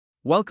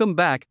Welcome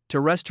back to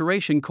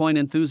Restoration Coin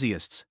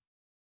Enthusiasts.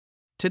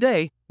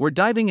 Today, we're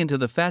diving into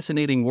the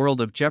fascinating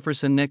world of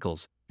Jefferson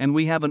nickels, and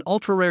we have an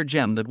ultra-rare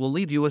gem that will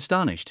leave you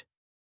astonished.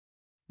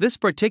 This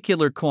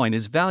particular coin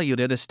is valued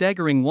at a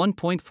staggering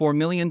 $1.4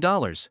 million.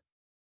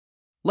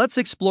 Let's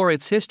explore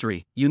its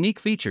history, unique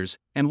features,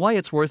 and why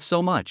it's worth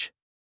so much.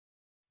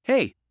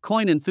 Hey,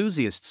 coin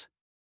enthusiasts!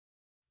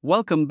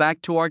 Welcome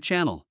back to our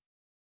channel.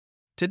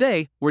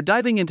 Today, we're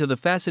diving into the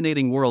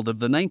fascinating world of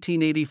the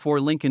 1984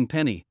 Lincoln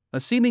penny, a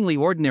seemingly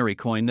ordinary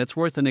coin that's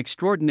worth an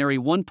extraordinary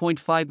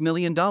 $1.5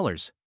 million.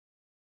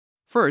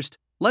 First,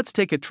 let's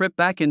take a trip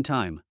back in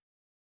time.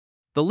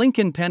 The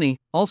Lincoln penny,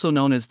 also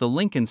known as the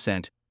Lincoln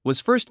cent,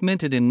 was first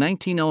minted in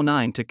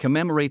 1909 to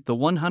commemorate the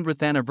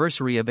 100th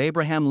anniversary of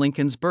Abraham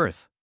Lincoln's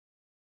birth.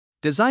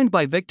 Designed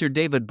by Victor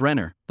David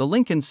Brenner, the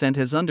Lincoln cent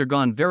has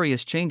undergone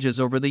various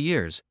changes over the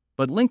years,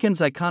 but Lincoln's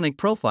iconic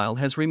profile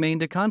has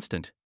remained a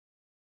constant.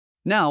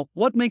 Now,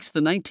 what makes the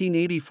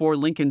 1984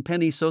 Lincoln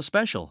penny so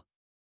special?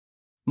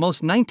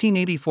 Most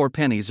 1984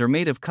 pennies are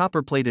made of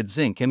copper-plated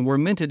zinc and were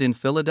minted in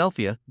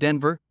Philadelphia,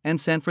 Denver, and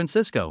San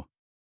Francisco.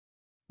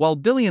 While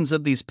billions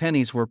of these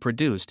pennies were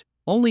produced,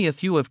 only a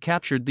few have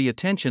captured the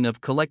attention of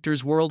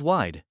collectors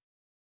worldwide.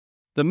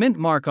 The mint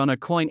mark on a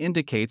coin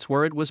indicates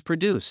where it was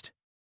produced.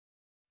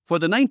 For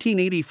the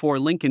 1984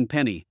 Lincoln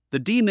penny, the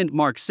D mint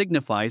mark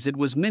signifies it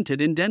was minted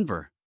in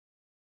Denver.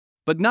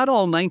 But not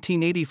all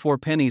 1984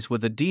 pennies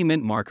with a D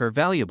mint mark are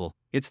valuable.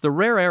 It's the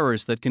rare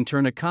errors that can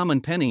turn a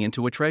common penny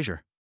into a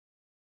treasure.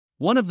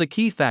 One of the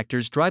key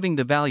factors driving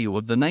the value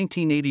of the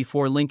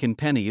 1984 Lincoln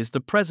penny is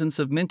the presence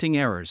of minting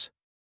errors.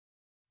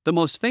 The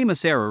most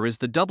famous error is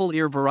the double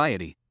ear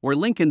variety, where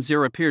Lincoln's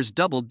ear appears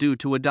doubled due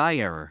to a die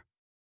error.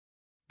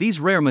 These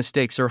rare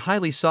mistakes are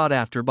highly sought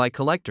after by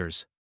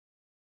collectors.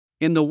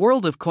 In the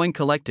world of coin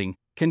collecting,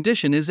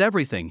 condition is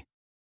everything.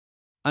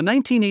 A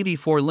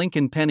 1984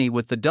 Lincoln penny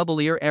with the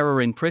double ear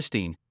error in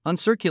pristine,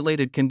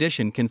 uncirculated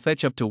condition can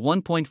fetch up to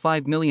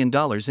 $1.5 million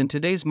in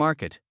today's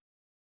market.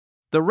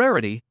 The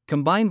rarity,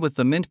 combined with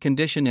the mint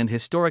condition and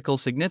historical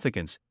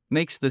significance,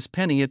 makes this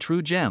penny a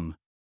true gem.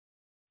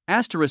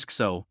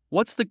 So,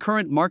 what's the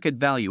current market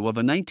value of a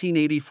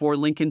 1984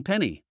 Lincoln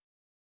penny?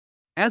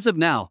 As of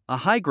now, a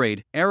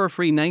high-grade,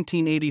 error-free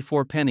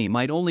 1984 penny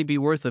might only be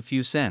worth a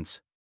few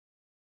cents.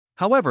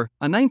 However,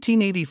 a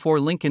 1984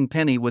 Lincoln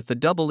penny with the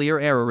double ear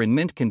error in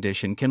mint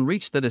condition can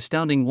reach that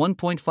astounding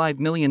 $1.5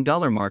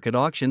 million mark at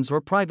auctions or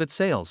private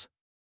sales.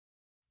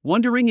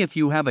 Wondering if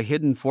you have a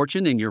hidden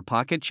fortune in your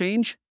pocket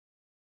change?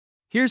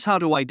 Here's how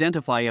to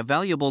identify a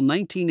valuable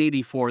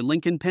 1984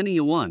 Lincoln penny.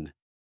 1.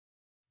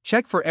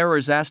 Check for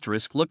errors.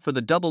 Look for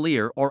the double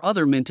ear or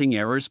other minting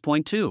errors.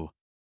 2.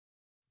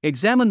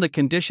 Examine the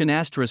condition.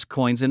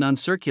 Coins in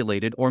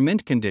uncirculated or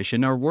mint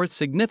condition are worth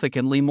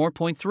significantly more.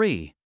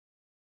 3.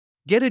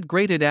 Get it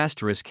graded.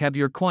 Have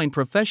your coin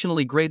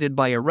professionally graded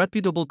by a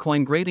reputable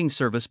coin grading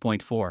service.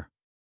 4.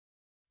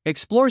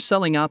 Explore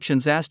selling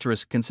options.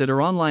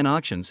 Consider online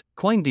auctions,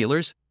 coin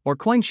dealers, or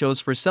coin shows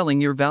for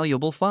selling your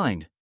valuable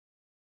find.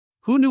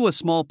 Who knew a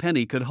small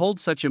penny could hold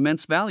such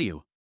immense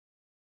value?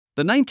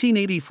 The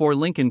 1984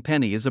 Lincoln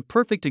penny is a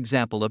perfect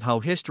example of how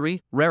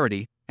history,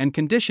 rarity, and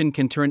condition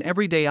can turn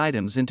everyday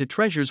items into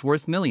treasures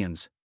worth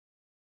millions.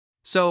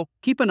 So,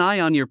 keep an eye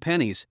on your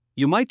pennies,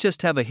 you might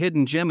just have a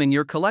hidden gem in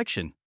your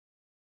collection.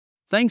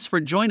 Thanks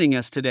for joining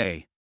us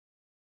today.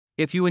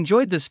 If you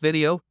enjoyed this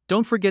video,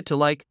 don't forget to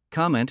like,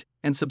 comment,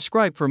 and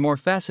subscribe for more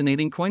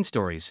fascinating coin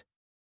stories.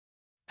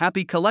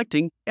 Happy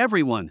collecting,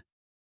 everyone!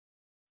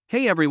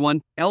 Hey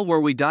everyone,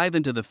 where we dive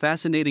into the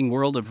fascinating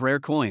world of rare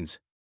coins.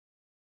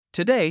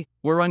 Today,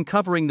 we're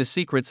uncovering the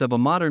secrets of a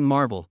modern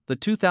marvel, the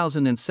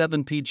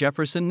 2007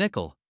 Jefferson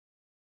nickel.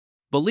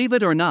 Believe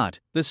it or not,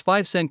 this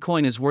 5-cent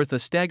coin is worth a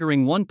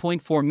staggering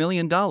 $1.4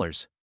 million.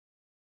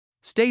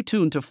 Stay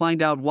tuned to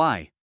find out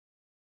why.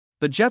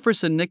 The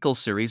Jefferson nickel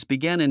series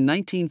began in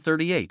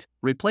 1938,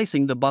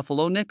 replacing the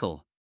Buffalo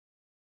nickel.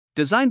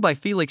 Designed by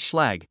Felix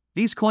Schlag,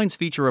 these coins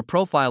feature a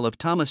profile of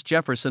Thomas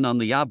Jefferson on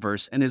the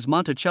obverse and his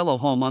Monticello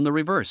home on the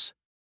reverse.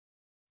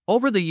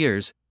 Over the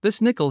years,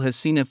 this nickel has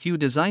seen a few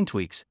design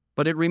tweaks,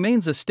 but it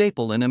remains a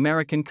staple in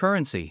American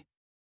currency.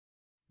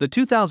 The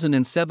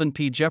 2007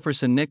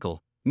 Jefferson nickel,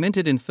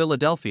 minted in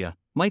Philadelphia,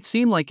 might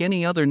seem like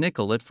any other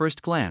nickel at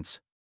first glance.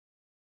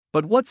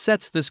 But what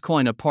sets this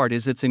coin apart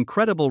is its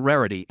incredible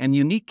rarity and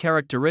unique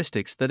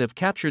characteristics that have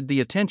captured the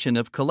attention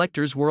of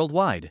collectors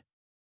worldwide.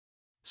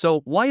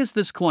 So, why is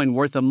this coin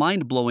worth a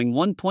mind-blowing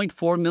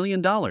 $1.4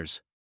 million?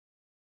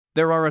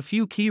 There are a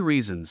few key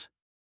reasons.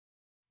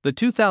 The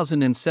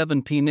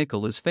 2007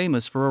 nickel is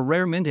famous for a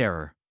rare mint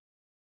error.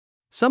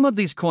 Some of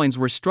these coins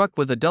were struck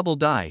with a double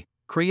die,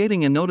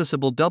 creating a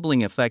noticeable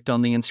doubling effect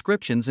on the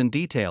inscriptions and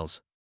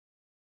details.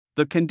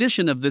 The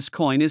condition of this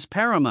coin is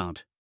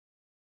paramount.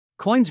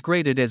 Coins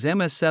graded as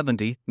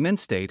MS-70, mint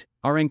state,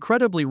 are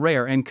incredibly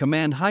rare and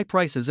command high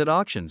prices at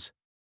auctions.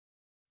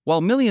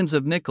 While millions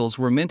of nickels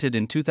were minted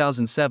in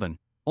 2007,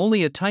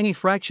 only a tiny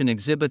fraction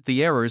exhibit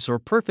the errors or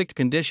perfect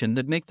condition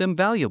that make them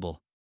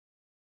valuable.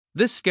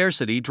 This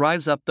scarcity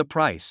drives up the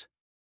price.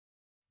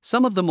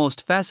 Some of the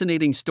most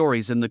fascinating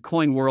stories in the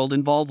coin world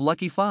involve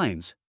lucky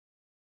finds.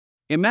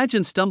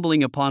 Imagine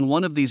stumbling upon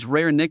one of these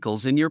rare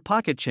nickels in your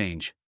pocket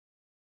change.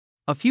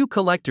 A few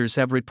collectors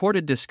have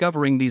reported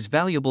discovering these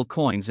valuable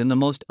coins in the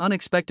most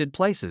unexpected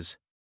places.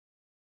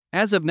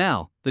 As of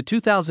now, the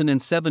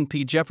 2007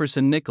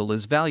 Jefferson nickel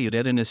is valued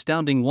at an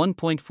astounding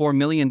 $1.4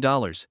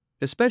 million,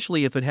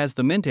 especially if it has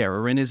the mint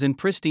error and is in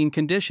pristine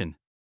condition.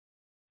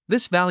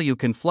 This value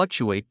can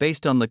fluctuate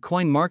based on the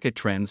coin market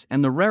trends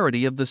and the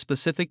rarity of the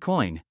specific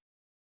coin.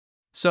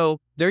 So,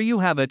 there you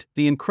have it,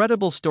 the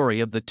incredible story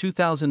of the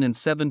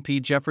 2007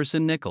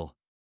 Jefferson nickel.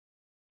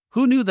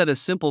 Who knew that a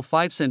simple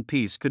 5-cent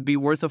piece could be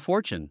worth a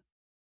fortune?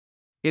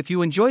 If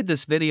you enjoyed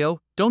this video,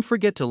 don't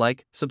forget to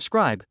like,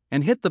 subscribe,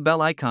 and hit the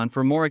bell icon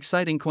for more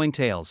exciting coin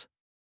tales.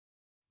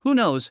 Who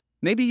knows,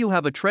 maybe you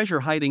have a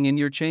treasure hiding in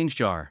your change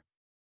jar.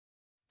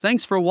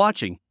 Thanks for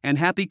watching, and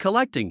happy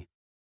collecting!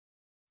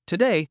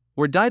 Today,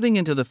 we're diving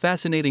into the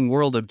fascinating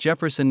world of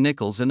Jefferson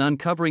nickels and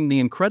uncovering the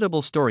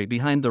incredible story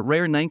behind the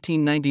rare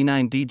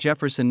 1999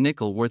 Jefferson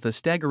nickel worth a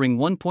staggering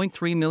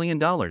 $1.3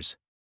 million.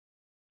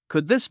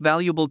 Could this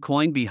valuable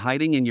coin be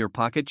hiding in your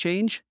pocket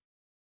change?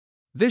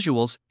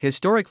 Visuals,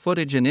 historic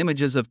footage and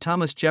images of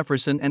Thomas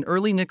Jefferson and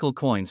early nickel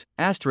coins,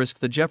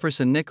 the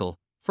Jefferson nickel,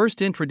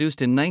 first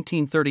introduced in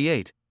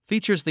 1938,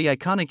 features the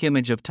iconic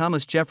image of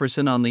Thomas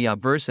Jefferson on the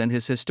obverse and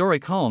his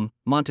historic home,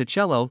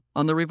 Monticello,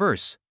 on the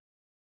reverse.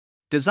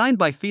 Designed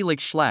by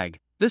Felix Schlag,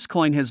 this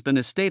coin has been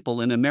a staple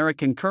in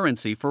American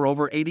currency for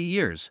over 80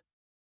 years.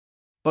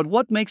 But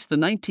what makes the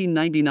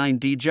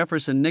 1999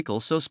 Jefferson nickel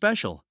so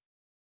special?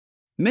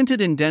 Minted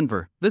in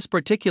Denver, this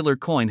particular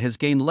coin has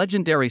gained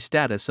legendary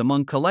status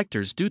among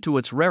collectors due to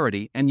its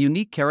rarity and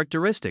unique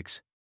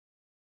characteristics.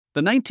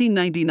 The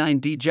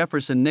 1999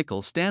 Jefferson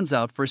nickel stands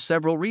out for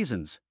several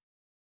reasons.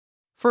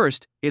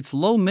 First, its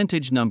low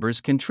mintage numbers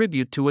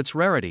contribute to its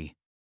rarity.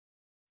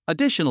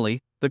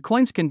 Additionally, the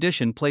coin's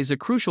condition plays a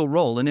crucial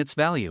role in its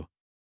value.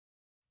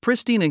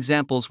 Pristine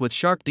examples with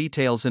sharp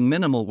details and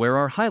minimal wear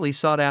are highly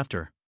sought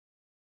after.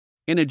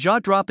 In a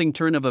jaw-dropping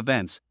turn of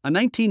events, a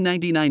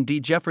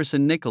 1999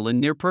 Jefferson nickel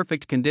in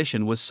near-perfect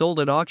condition was sold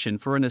at auction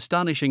for an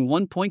astonishing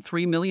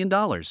 $1.3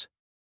 million.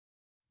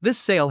 This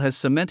sale has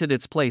cemented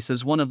its place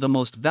as one of the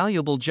most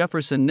valuable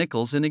Jefferson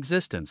nickels in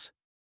existence.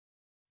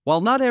 While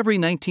not every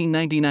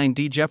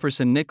 1999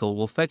 Jefferson nickel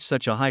will fetch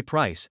such a high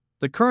price,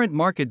 the current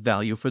market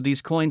value for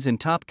these coins in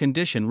top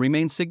condition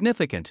remains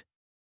significant.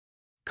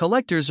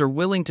 Collectors are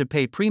willing to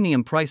pay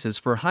premium prices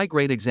for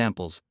high-grade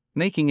examples,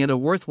 making it a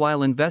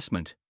worthwhile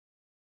investment.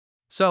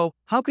 So,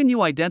 how can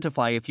you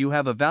identify if you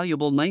have a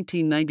valuable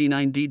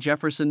 1999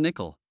 Jefferson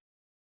nickel?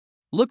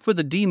 Look for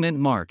the D mint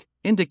mark,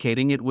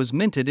 indicating it was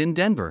minted in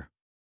Denver.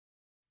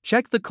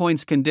 Check the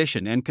coin's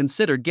condition and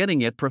consider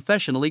getting it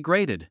professionally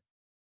graded.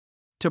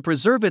 To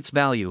preserve its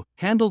value,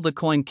 handle the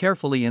coin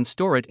carefully and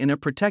store it in a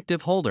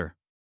protective holder.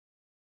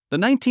 The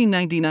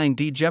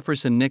 1999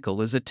 Jefferson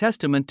nickel is a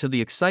testament to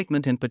the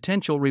excitement and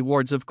potential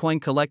rewards of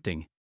coin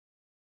collecting.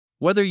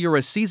 Whether you're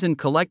a seasoned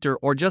collector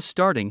or just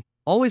starting,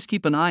 always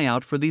keep an eye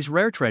out for these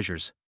rare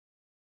treasures.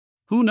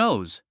 Who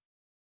knows?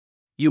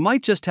 You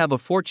might just have a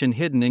fortune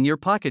hidden in your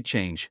pocket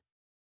change.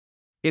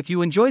 If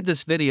you enjoyed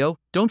this video,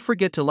 don't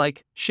forget to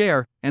like,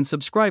 share, and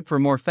subscribe for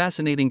more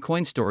fascinating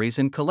coin stories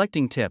and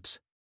collecting tips.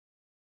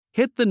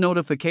 Hit the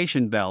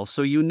notification bell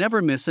so you never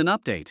miss an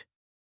update.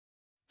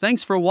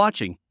 Thanks for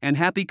watching, and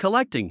happy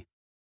collecting!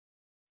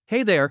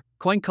 Hey there,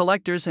 coin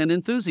collectors and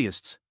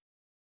enthusiasts!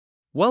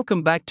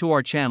 Welcome back to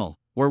our channel,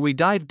 where we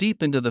dive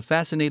deep into the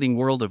fascinating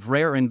world of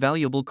rare and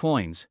valuable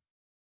coins.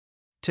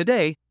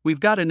 Today, we've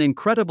got an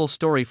incredible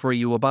story for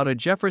you about a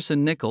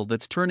Jefferson nickel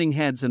that's turning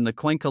heads in the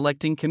coin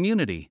collecting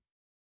community.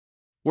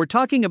 We're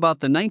talking about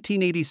the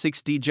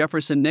 1986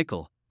 Jefferson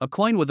nickel, a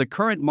coin with a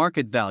current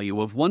market value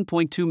of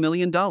 $1.2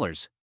 million.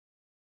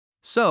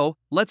 So,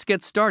 let's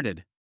get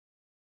started.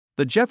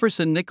 The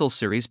Jefferson nickel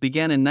series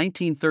began in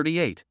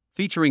 1938,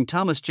 featuring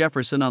Thomas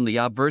Jefferson on the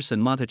obverse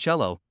and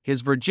Monticello,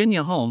 his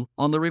Virginia home,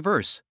 on the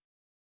reverse.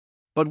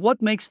 But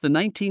what makes the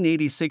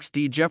 1986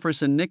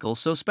 Jefferson nickel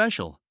so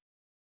special?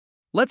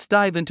 Let's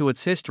dive into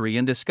its history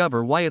and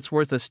discover why it's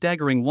worth a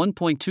staggering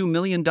 $1.2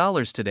 million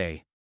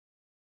today.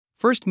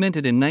 First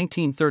minted in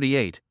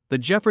 1938, the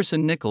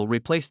Jefferson nickel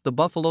replaced the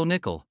Buffalo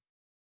nickel.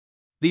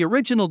 The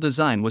original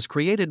design was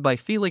created by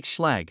Felix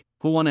Schlag,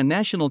 who won a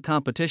national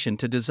competition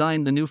to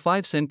design the new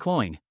 5-cent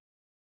coin.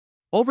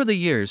 Over the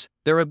years,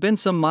 there have been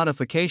some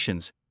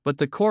modifications, but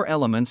the core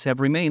elements have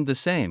remained the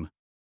same.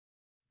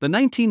 The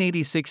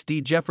 1986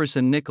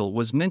 Jefferson nickel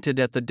was minted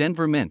at the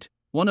Denver Mint,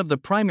 one of the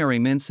primary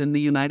mints in the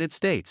United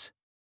States.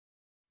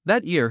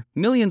 That year,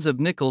 millions of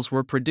nickels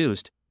were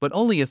produced, but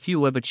only a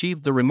few have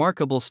achieved the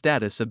remarkable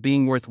status of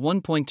being worth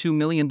 $1.2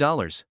 million.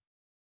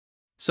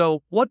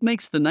 So, what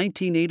makes the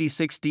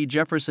 1986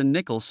 Jefferson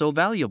nickel so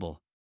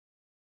valuable?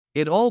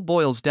 It all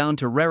boils down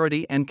to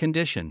rarity and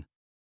condition.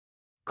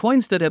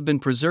 Coins that have been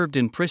preserved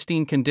in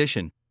pristine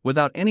condition,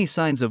 without any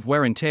signs of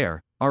wear and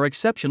tear, are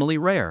exceptionally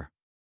rare.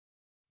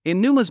 In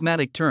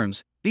numismatic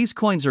terms, these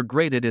coins are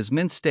graded as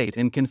mint state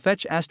and can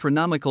fetch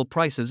astronomical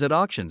prices at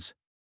auctions.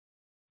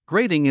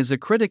 Grading is a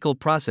critical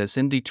process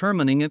in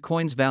determining a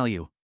coin's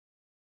value.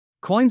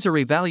 Coins are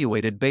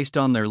evaluated based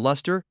on their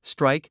luster,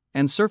 strike,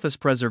 and surface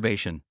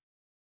preservation.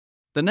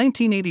 The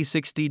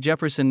 1986 D.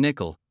 Jefferson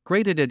nickel,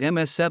 graded at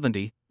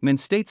MS70,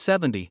 mint state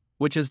 70,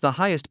 which is the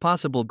highest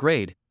possible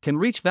grade, can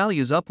reach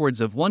values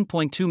upwards of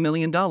 $1.2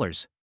 million.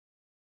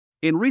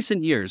 In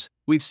recent years,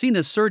 we've seen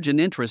a surge in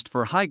interest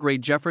for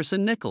high-grade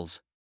Jefferson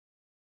nickels.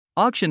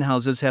 Auction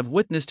houses have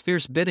witnessed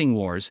fierce bidding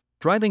wars,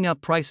 driving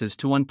up prices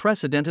to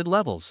unprecedented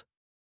levels.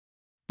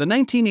 The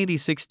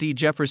 1986 D.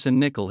 Jefferson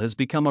nickel has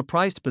become a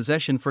prized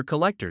possession for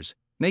collectors,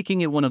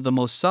 making it one of the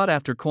most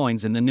sought-after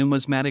coins in the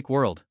numismatic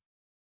world.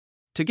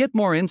 To get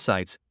more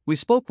insights, we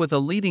spoke with a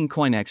leading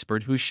coin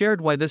expert who shared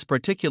why this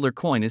particular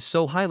coin is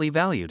so highly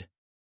valued.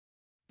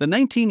 The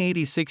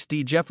 1986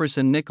 D.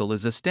 Jefferson nickel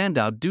is a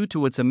standout due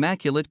to its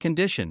immaculate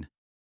condition.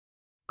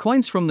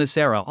 Coins from this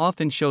era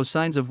often show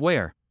signs of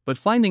wear, but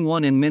finding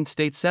one in mint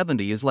state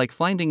 70 is like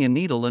finding a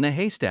needle in a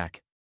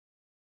haystack.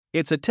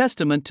 It's a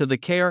testament to the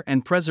care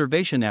and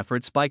preservation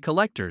efforts by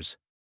collectors.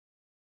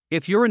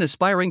 If you're an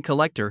aspiring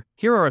collector,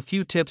 here are a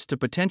few tips to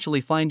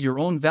potentially find your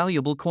own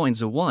valuable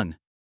coins. 1.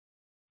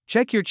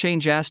 Check your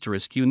change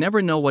 *. You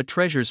never know what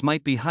treasures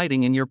might be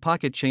hiding in your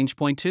pocket change.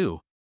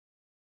 2.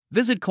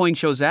 Visit coin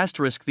shows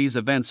 *. These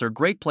events are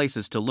great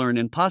places to learn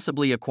and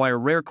possibly acquire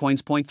rare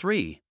coins.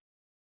 3.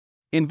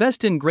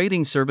 Invest in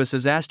grading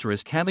services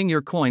 *. Having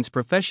your coins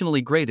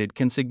professionally graded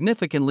can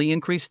significantly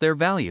increase their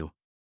value.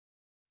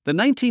 The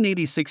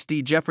 1986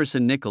 D.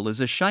 Jefferson nickel is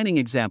a shining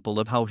example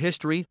of how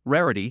history,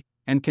 rarity,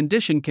 and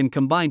condition can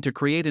combine to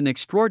create an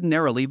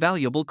extraordinarily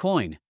valuable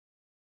coin.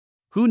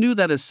 Who knew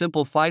that a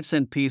simple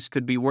 5-cent piece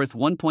could be worth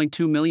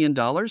 $1.2 million?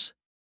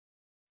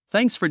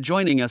 Thanks for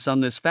joining us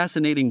on this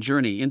fascinating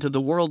journey into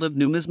the world of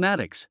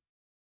numismatics.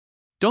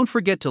 Don't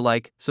forget to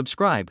like,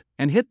 subscribe,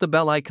 and hit the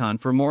bell icon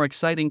for more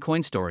exciting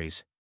coin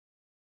stories.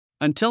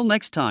 Until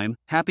next time,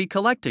 happy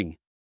collecting!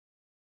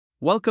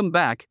 Welcome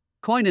back,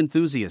 coin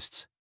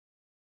enthusiasts.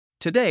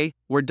 Today,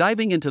 we're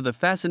diving into the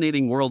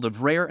fascinating world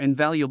of rare and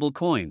valuable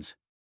coins.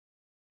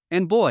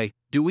 And boy,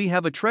 do we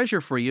have a treasure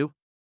for you!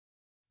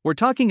 We're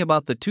talking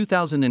about the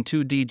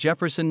 2002 D.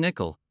 Jefferson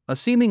nickel, a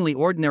seemingly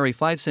ordinary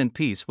 5-cent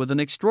piece with an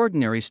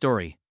extraordinary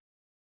story.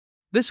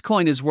 This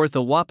coin is worth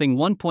a whopping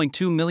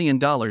 $1.2 million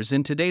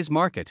in today's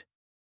market.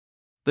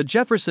 The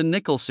Jefferson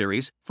nickel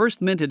series,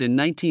 first minted in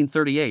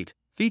 1938,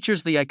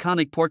 features the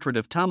iconic portrait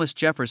of Thomas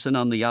Jefferson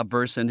on the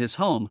obverse and his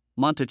home,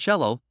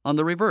 Monticello, on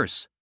the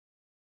reverse.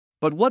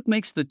 But what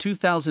makes the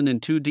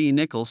 2002 D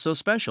nickel so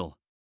special?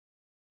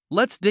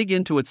 Let's dig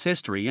into its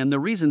history and the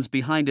reasons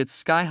behind its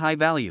sky-high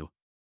value.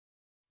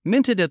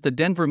 Minted at the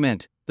Denver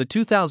Mint, the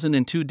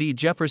 2002 D.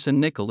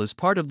 Jefferson nickel is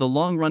part of the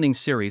long-running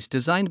series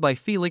designed by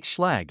Felix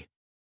Schlag.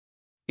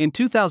 In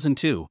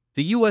 2002,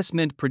 the U.S.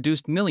 Mint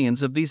produced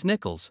millions of these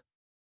nickels.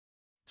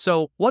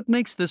 So, what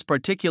makes this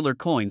particular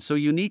coin so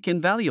unique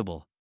and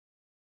valuable?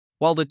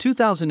 While the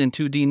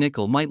 2002 D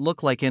nickel might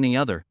look like any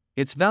other,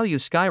 its value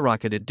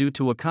skyrocketed due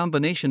to a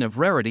combination of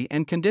rarity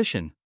and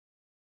condition.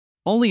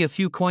 Only a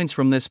few coins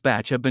from this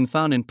batch have been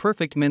found in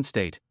perfect mint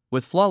state,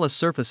 with flawless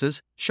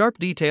surfaces, sharp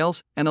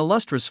details, and a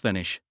lustrous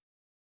finish.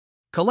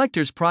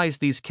 Collectors prize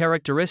these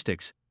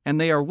characteristics, and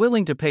they are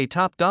willing to pay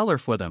top dollar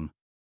for them.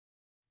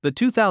 The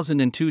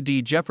 2002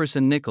 D.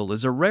 Jefferson nickel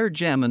is a rare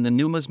gem in the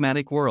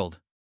numismatic world.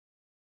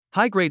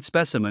 High-grade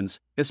specimens,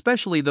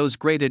 especially those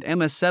graded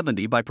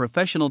MS70 by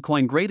professional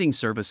coin grading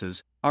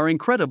services, are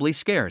incredibly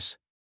scarce.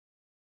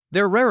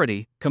 Their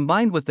rarity,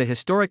 combined with the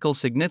historical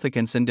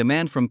significance and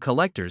demand from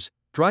collectors,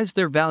 drives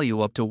their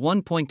value up to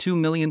 $1.2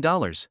 million.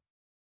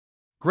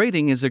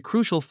 Grading is a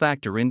crucial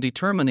factor in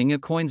determining a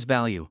coin's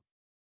value.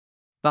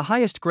 The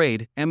highest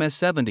grade,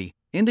 MS70,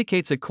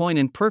 indicates a coin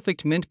in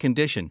perfect mint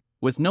condition,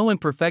 with no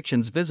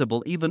imperfections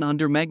visible even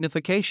under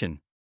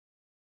magnification.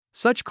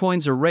 Such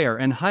coins are rare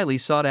and highly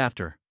sought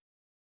after.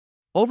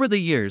 Over the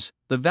years,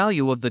 the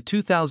value of the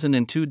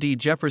 2002 D.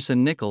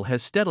 Jefferson nickel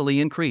has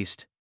steadily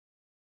increased.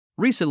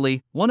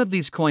 Recently, one of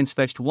these coins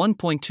fetched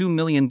 $1.2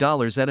 million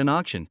at an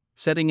auction,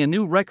 setting a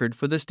new record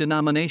for this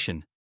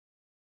denomination.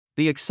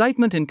 The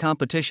excitement and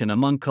competition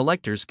among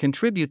collectors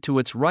contribute to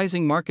its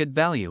rising market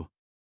value.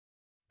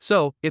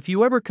 So, if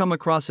you ever come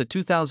across a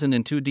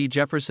 2002 D.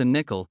 Jefferson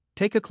nickel,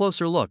 take a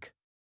closer look.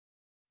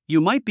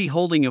 You might be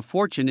holding a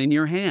fortune in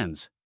your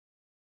hands.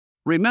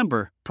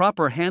 Remember,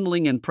 proper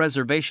handling and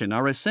preservation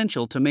are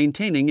essential to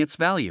maintaining its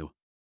value.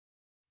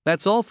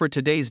 That's all for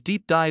today's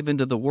deep dive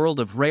into the world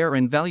of rare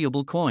and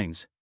valuable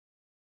coins.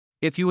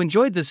 If you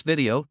enjoyed this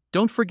video,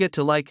 don't forget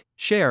to like,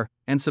 share,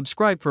 and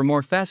subscribe for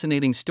more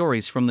fascinating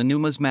stories from the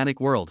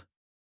numismatic world.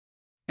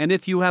 And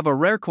if you have a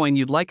rare coin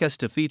you'd like us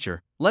to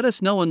feature, let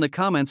us know in the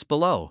comments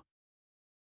below.